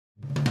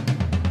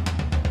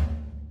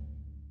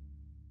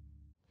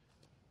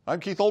I'm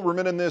Keith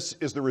Olbermann, and this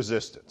is The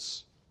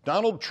Resistance.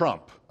 Donald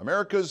Trump,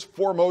 America's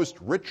foremost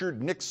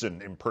Richard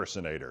Nixon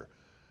impersonator.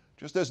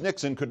 Just as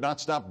Nixon could not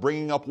stop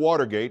bringing up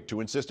Watergate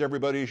to insist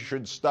everybody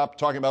should stop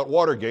talking about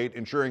Watergate,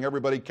 ensuring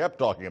everybody kept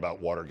talking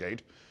about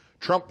Watergate,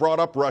 Trump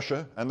brought up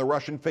Russia and the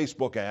Russian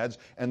Facebook ads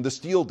and the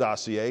Steele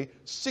dossier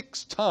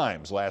 6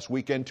 times last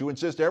weekend to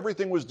insist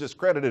everything was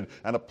discredited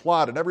and a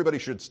plot and everybody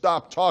should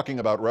stop talking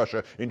about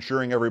Russia,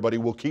 ensuring everybody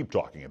will keep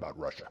talking about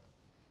Russia.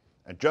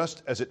 And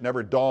just as it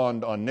never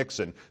dawned on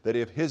Nixon that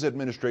if his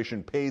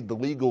administration paid the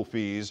legal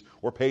fees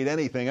or paid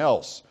anything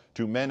else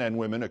to men and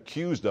women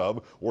accused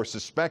of or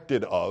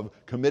suspected of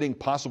committing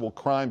possible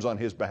crimes on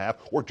his behalf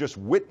or just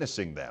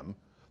witnessing them,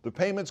 the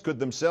payments could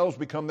themselves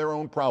become their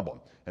own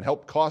problem and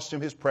help cost him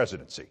his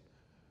presidency.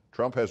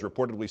 Trump has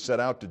reportedly set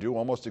out to do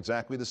almost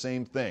exactly the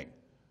same thing.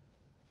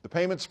 The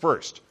payments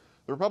first.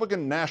 The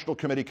Republican National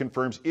Committee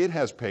confirms it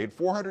has paid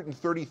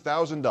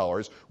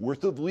 $430,000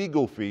 worth of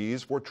legal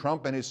fees for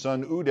Trump and his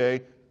son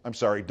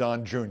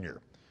Don Jr.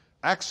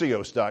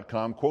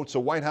 Axios.com quotes a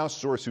White House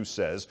source who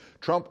says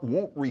Trump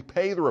won't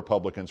repay the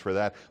Republicans for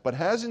that, but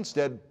has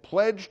instead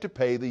pledged to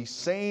pay the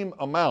same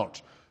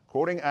amount,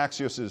 quoting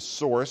Axios'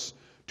 source,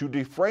 to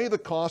defray the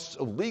costs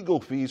of legal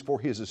fees for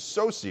his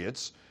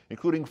associates,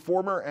 including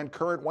former and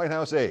current White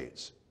House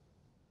aides.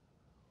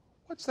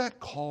 What's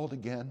that called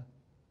again?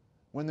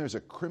 When there's a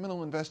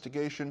criminal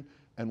investigation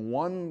and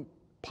one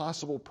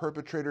possible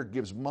perpetrator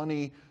gives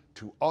money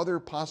to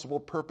other possible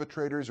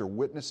perpetrators or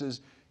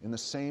witnesses in the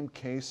same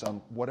case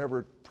on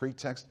whatever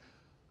pretext.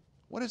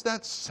 What does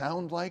that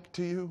sound like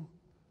to you?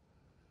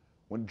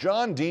 When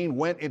John Dean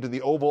went into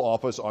the Oval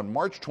Office on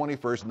March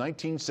 21st,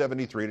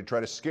 1973 to try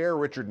to scare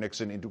Richard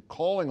Nixon into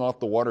calling off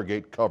the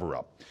Watergate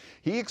cover-up,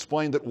 he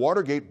explained that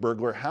Watergate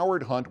burglar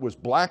Howard Hunt was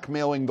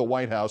blackmailing the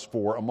White House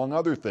for, among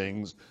other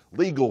things,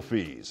 legal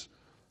fees.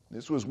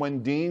 This was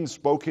when Dean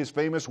spoke his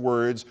famous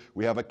words,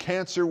 "We have a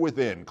cancer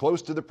within,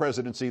 close to the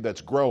presidency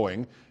that's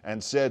growing,"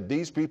 and said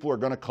these people are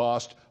going to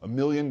cost $1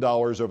 million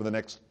over the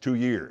next 2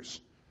 years.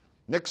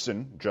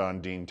 Nixon,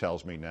 John Dean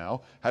tells me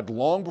now, had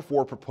long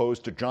before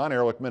proposed to John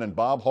Ehrlichman and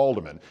Bob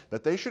Haldeman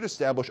that they should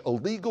establish a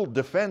legal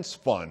defense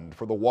fund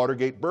for the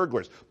Watergate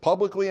burglars,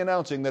 publicly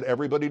announcing that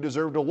everybody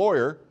deserved a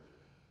lawyer.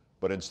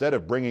 But instead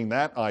of bringing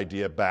that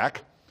idea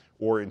back,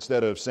 or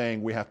instead of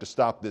saying we have to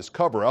stop this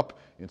cover-up,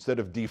 instead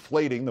of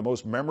deflating the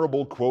most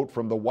memorable quote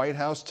from the White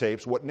House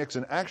tapes, what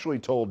Nixon actually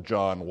told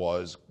John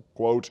was,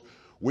 quote,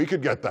 "We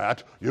could get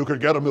that. You could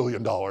get $1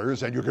 million,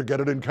 and you could get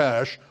it in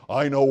cash.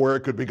 I know where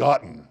it could be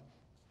gotten."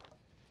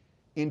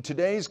 In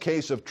today's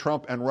case of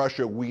Trump and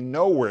Russia, we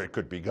know where it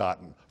could be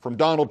gotten, from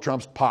Donald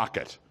Trump's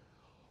pocket.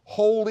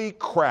 Holy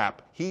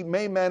crap, he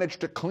may manage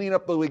to clean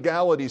up the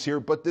legalities here,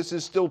 but this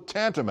is still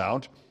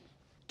tantamount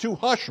to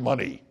hush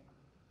money.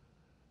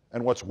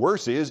 And what's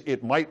worse is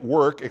it might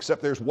work,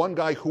 except there's one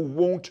guy who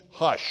won't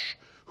hush,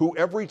 who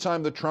every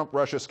time the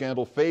Trump-Russia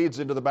scandal fades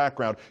into the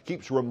background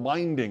keeps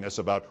reminding us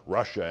about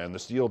Russia and the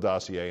Steele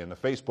dossier and the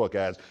Facebook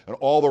ads and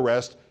all the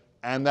rest,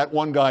 and that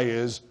one guy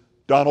is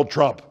Donald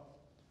Trump.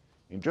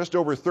 In just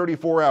over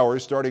 34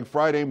 hours, starting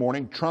Friday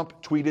morning, Trump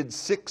tweeted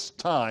 6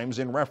 times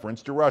in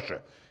reference to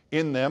Russia.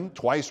 In them,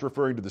 twice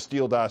referring to the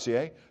Steele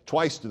dossier,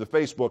 twice to the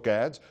Facebook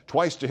ads,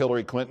 twice to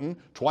Hillary Clinton,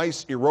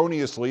 twice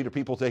erroneously to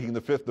people taking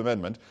the Fifth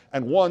Amendment,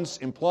 and once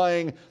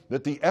implying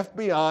that the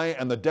FBI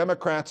and the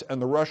Democrats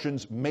and the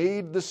Russians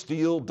made the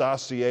Steele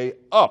dossier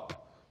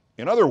up.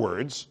 In other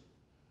words,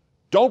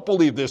 don't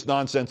believe this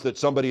nonsense that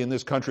somebody in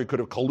this country could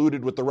have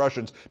colluded with the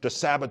Russians to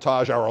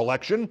sabotage our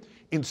election.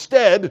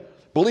 Instead,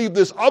 believe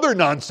this other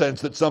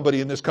nonsense that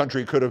somebody in this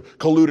country could have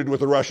colluded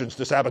with the Russians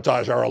to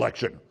sabotage our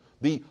election.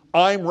 The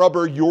 "I'm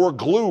rubber, you're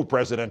glue"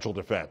 presidential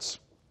defense.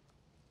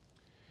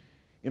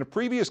 In a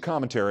previous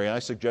commentary, I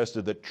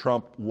suggested that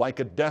Trump,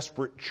 like a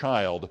desperate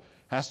child,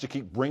 has to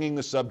keep bringing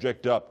the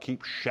subject up,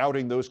 keep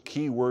shouting those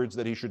key words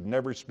that he should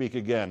never speak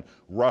again: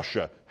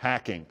 Russia,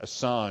 hacking,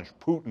 Assange,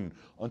 Putin,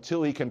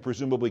 until he can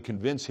presumably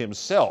convince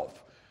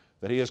himself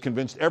that he has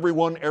convinced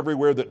everyone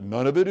everywhere that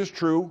none of it is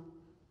true.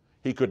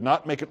 He could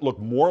not make it look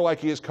more like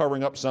he is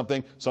covering up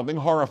something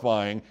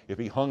horrifying, if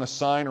he hung a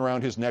sign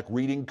around his neck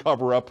reading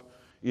 "cover-up."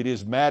 It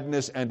is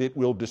madness and it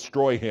will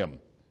destroy him.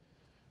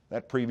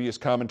 That previous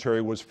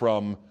commentary was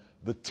from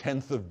the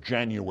 10th of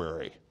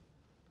January.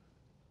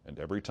 And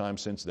every time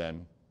since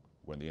then,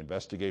 when the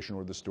investigation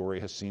or the story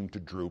has seemed to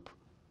droop,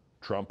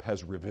 Trump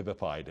has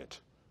revivified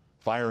it,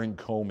 firing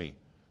Comey,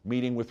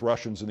 meeting with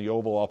Russians in the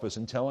Oval Office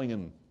and telling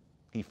him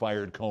he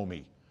fired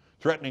Comey,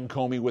 threatening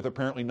Comey with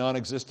apparently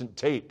non-existent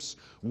tapes,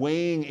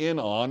 weighing in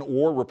on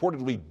or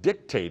reportedly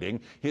dictating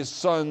his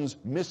son's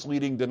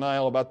misleading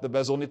denial about the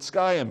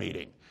Veselnitskaya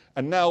meeting.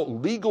 And now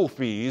legal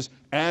fees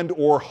and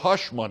or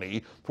hush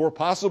money for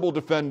possible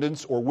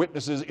defendants or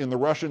witnesses in the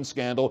Russian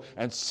scandal,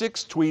 and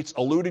 6 tweets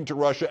alluding to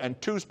Russia and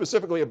 2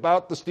 specifically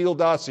about the Steele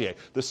dossier.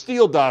 The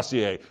Steele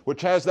dossier,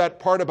 which has that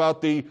part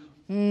about the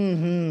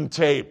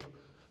tape.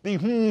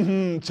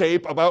 The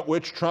tape about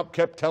which Trump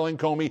kept telling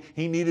Comey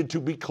he needed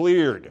to be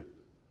cleared.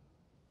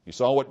 You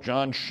saw what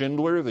John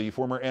Schindler, the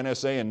former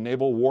NSA and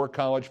Naval War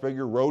College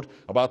figure, wrote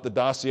about the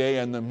dossier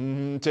and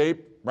the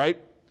tape, right?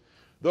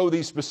 Though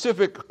the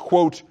specific,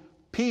 quote,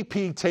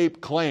 PP tape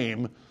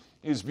claim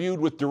is viewed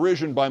with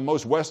derision by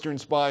most Western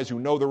spies who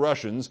know the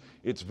Russians,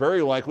 it's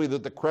very likely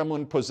that the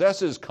Kremlin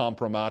possesses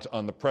compromat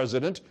on the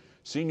president.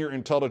 Senior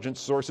intelligence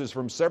sources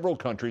from several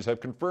countries have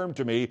confirmed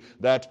to me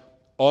that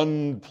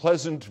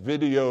unpleasant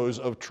videos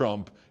of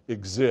Trump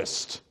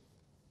exist.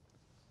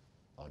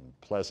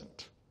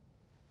 Unpleasant.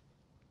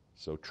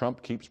 So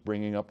Trump keeps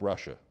bringing up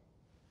Russia.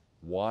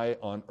 Why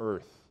on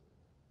earth?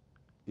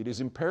 It is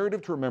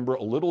imperative to remember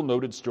a little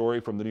noted story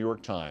from the New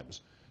York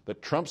Times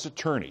that Trump's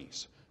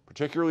attorneys,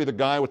 particularly the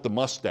guy with the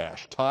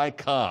mustache, Ty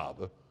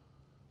Cobb,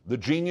 the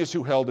genius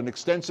who held an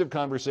extensive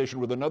conversation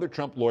with another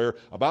Trump lawyer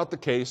about the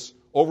case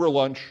over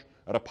lunch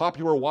at a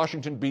popular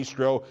Washington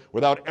bistro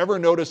without ever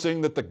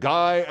noticing that the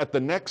guy at the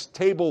next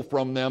table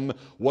from them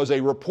was a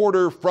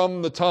reporter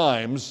from the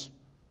Times.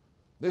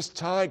 This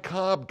Ty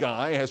Cobb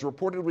guy has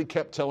reportedly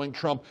kept telling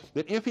Trump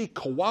that if he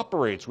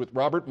cooperates with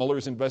Robert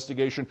Mueller's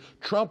investigation,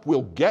 Trump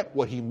will get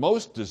what he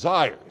most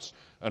desires,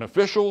 an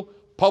official,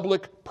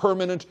 public,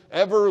 permanent,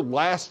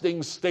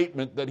 everlasting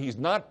statement that he's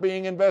not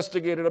being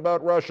investigated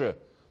about Russia,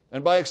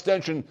 and by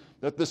extension,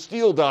 that the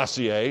Steele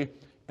dossier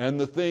and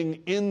the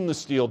thing in the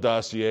Steele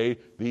dossier,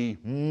 the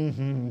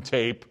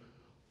tape,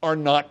 are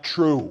not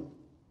true.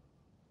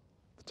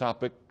 The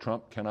topic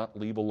Trump cannot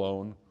leave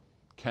alone,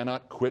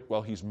 cannot quit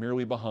while he's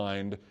merely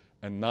behind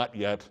and not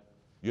yet,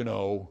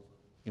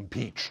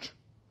 impeached.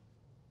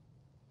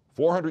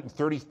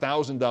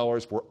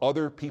 $430,000 for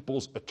other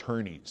people's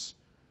attorneys.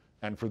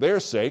 And for their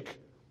sake,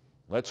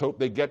 let's hope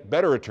they get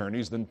better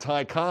attorneys than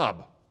Ty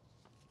Cobb.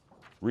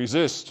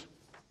 Resist.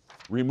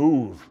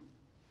 Remove.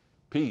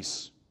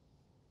 Peace.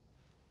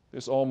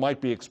 This all might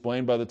be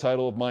explained by the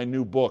title of my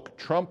new book,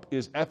 Trump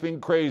is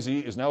Effing Crazy,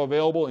 is now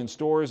available in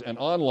stores and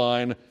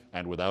online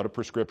and without a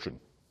prescription.